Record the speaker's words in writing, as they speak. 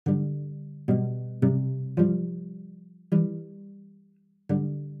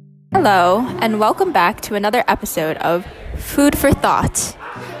Hello, and welcome back to another episode of Food for Thought.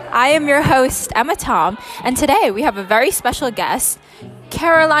 I am your host, Emma Tom, and today we have a very special guest,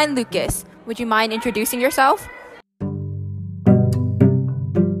 Caroline Lucas. Would you mind introducing yourself?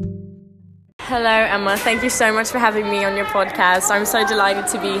 Hello, Emma. Thank you so much for having me on your podcast. I'm so delighted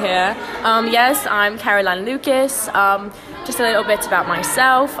to be here. Yes, I'm Caroline Lucas. Just a little bit about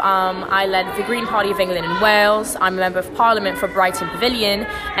myself. I led the Green Party of England and Wales. I'm a Member of Parliament for Brighton Pavilion,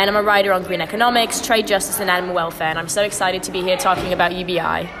 and I'm a writer on green economics, trade justice and animal welfare, and I'm so excited to be here talking about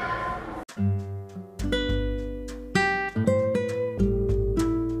UBI.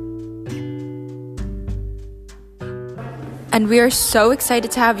 And we are so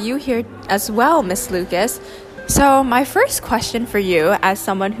excited to have you here as well, Miss Lucas. So my first question for you, as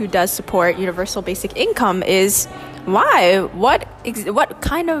someone who does support universal basic income, is why? What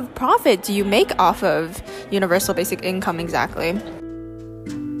kind of profit do you make off of universal basic income exactly?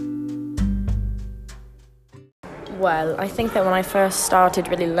 Well, I think that when I first started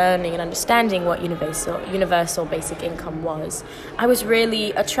really learning and understanding what universal basic income was, I was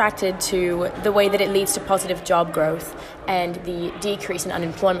really attracted to the way that it leads to positive job growth and the decrease in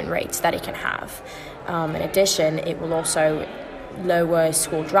unemployment rates that it can have. In addition, it will also lower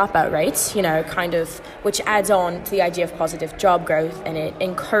school dropout rates, which adds on to the idea of positive job growth, and it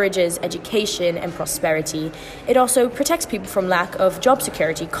encourages education and prosperity. It also protects people from lack of job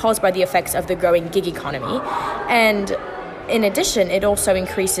security caused by the effects of the growing gig economy. And in addition, it also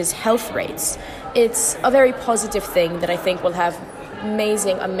increases health rates. It's a very positive thing that I think will have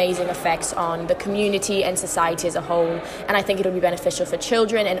amazing effects on the community and society as a whole, and I think it'll be beneficial for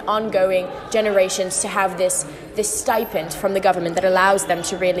children and ongoing generations to have this stipend from the government that allows them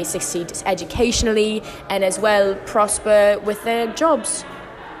to really succeed educationally and as well prosper with their jobs.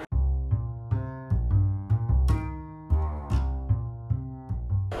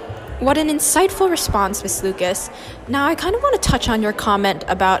 What an insightful response, Ms. Lucas. Now, I kind of want to touch on your comment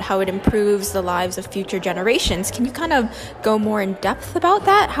about how it improves the lives of future generations. Can you kind of go more in depth about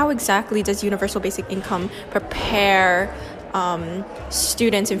that? How exactly does universal basic income prepare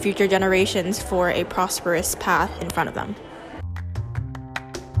students and future generations for a prosperous path in front of them?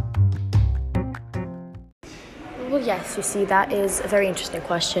 Well, yes, you see, that is a very interesting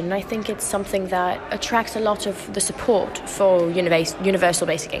question, and I think it's something that attracts a lot of the support for universal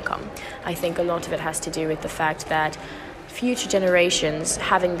basic income. I think a lot of it has to do with the fact that future generations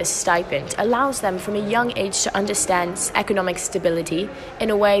having this stipend allows them from a young age to understand economic stability in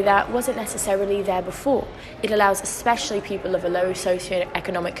a way that wasn't necessarily there before. It allows especially people of a low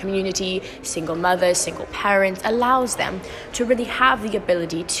socioeconomic community, single mothers, single parents, allows them to really have the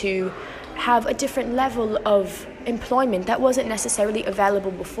ability to have a different level of employment that wasn't necessarily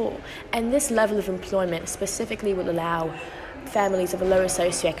available before. And this level of employment specifically will allow families of a lower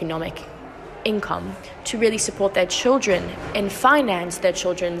socioeconomic income to really support their children and finance their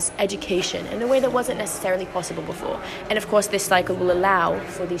children's education in a way that wasn't necessarily possible before. And of course, this cycle will allow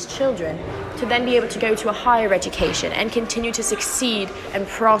for these children to then be able to go to a higher education and continue to succeed and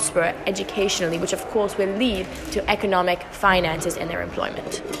prosper educationally, which of course will lead to economic finances in their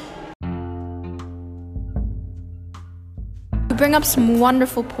employment. You bring up some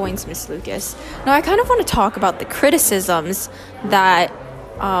wonderful points, Ms. Lucas. Now, I kind of want to talk about the criticisms that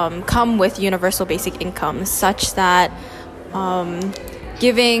come with universal basic income, such that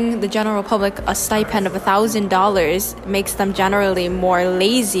giving the general public a stipend of $1,000 makes them generally more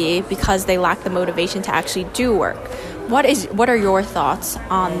lazy because they lack the motivation to actually do work. What are your thoughts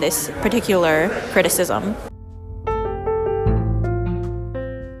on this particular criticism?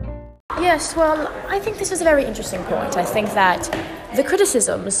 Yes, well, I think this is a very interesting point. I think that the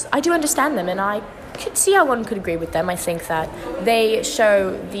criticisms, I do understand them, and I could see how one could agree with them. I think that they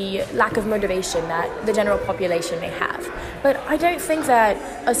show the lack of motivation that the general population may have. But I don't think that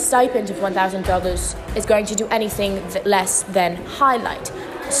a stipend of $1,000 is going to do anything less than highlight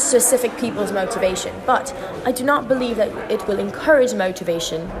specific people's motivation. But I do not believe that it will encourage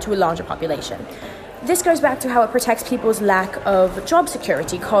motivation to a larger population. This goes back to how it protects people's lack of job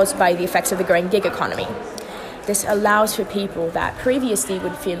security caused by the effects of the growing gig economy. This allows for people that previously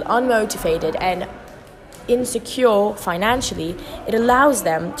would feel unmotivated and insecure financially, it allows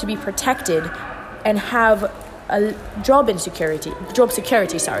them to be protected and have a job security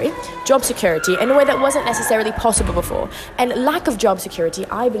in a way that wasn't necessarily possible before. And lack of job security,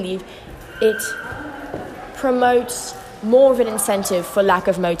 I believe, it promotes more of an incentive for lack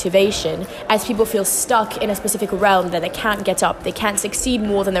of motivation, as people feel stuck in a specific realm that they can't get up, they can't succeed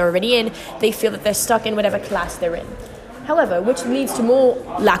more than they're already in, they feel that they're stuck in whatever class they're in. However, which leads to more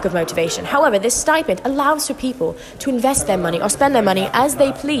lack of motivation. However, this stipend allows for people to invest their money or spend their money as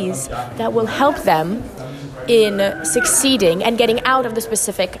they please. That will help them in succeeding and getting out of the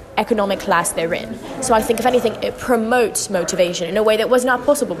specific economic class they're in. So I think, if anything, it promotes motivation in a way that was not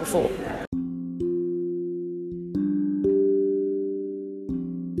possible before.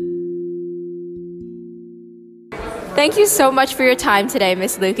 Thank you so much for your time today,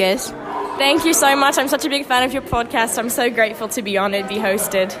 Miss Lucas. Thank you so much. I'm such a big fan of your podcast. I'm so grateful to be on it, be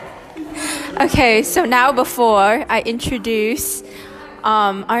hosted. Okay, so now before I introduce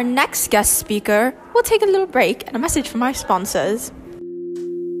our next guest speaker, we'll take a little break and a message from our sponsors.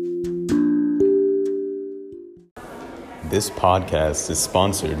 This podcast is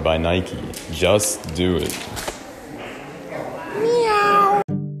sponsored by Nike. Just do it. Meow.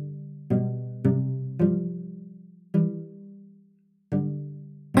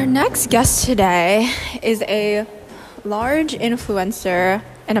 Our next guest today is a large influencer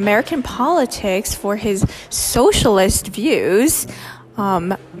in American politics for his socialist views,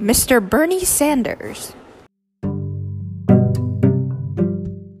 Mr. Bernie Sanders.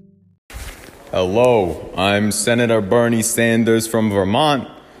 Hello, I'm Senator Bernie Sanders from Vermont.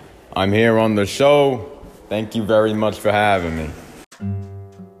 I'm here on the show. Thank you very much for having me.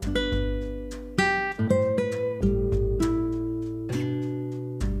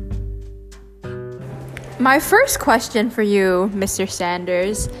 My first question for you, Mr.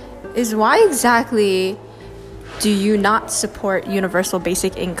 Sanders, is why exactly do you not support universal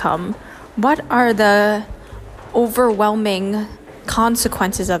basic income? What are the overwhelming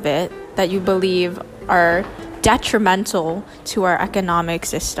consequences of it that you believe are detrimental to our economic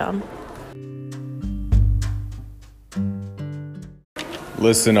system?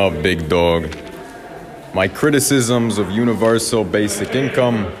 Listen up, big dog. My criticisms of universal basic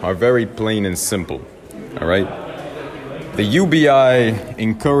income are very plain and simple. All right? The UBI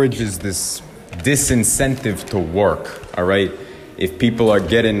encourages this disincentive to work. All right? If people are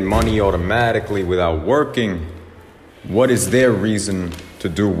getting money automatically without working, what is their reason to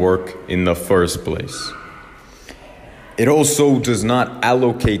do work in the first place? It also does not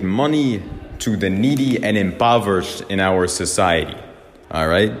allocate money to the needy and impoverished in our society. All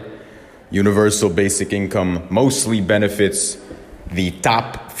right? Universal basic income mostly benefits the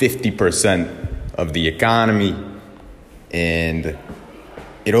top 50% of the economy, and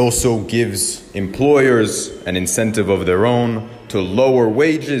it also gives employers an incentive of their own to lower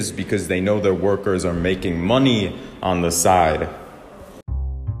wages because they know their workers are making money on the side.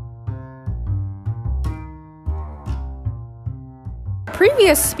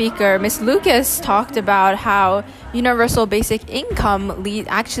 Previous speaker, Ms. Lucas, talked about how universal basic income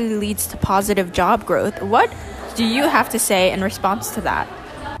actually leads to positive job growth. What do you have to say in response to that?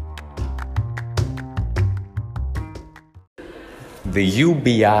 The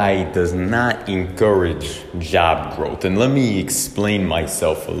UBI does not encourage job growth. And let me explain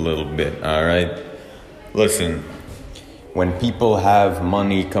myself a little bit, all right? Listen, when people have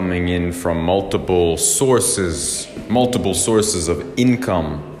money coming in from multiple sources of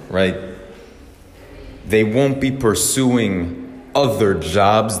income, right? They won't be pursuing other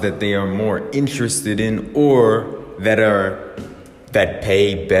jobs that they are more interested in or that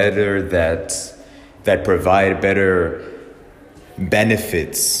pay better, that provide better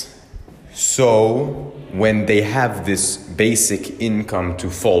benefits. So when they have this basic income to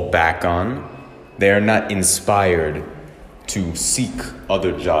fall back on, they are not inspired to seek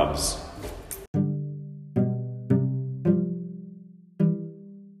other jobs.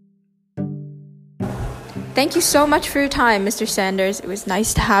 Thank you so much for your time, Mr. Sanders. It was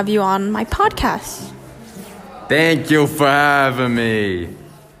nice to have you on my podcast. Thank you for having me.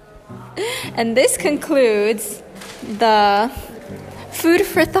 And this concludes the Food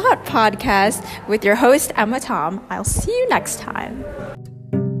for Thought podcast with your host, Emma Tom. I'll see you next time.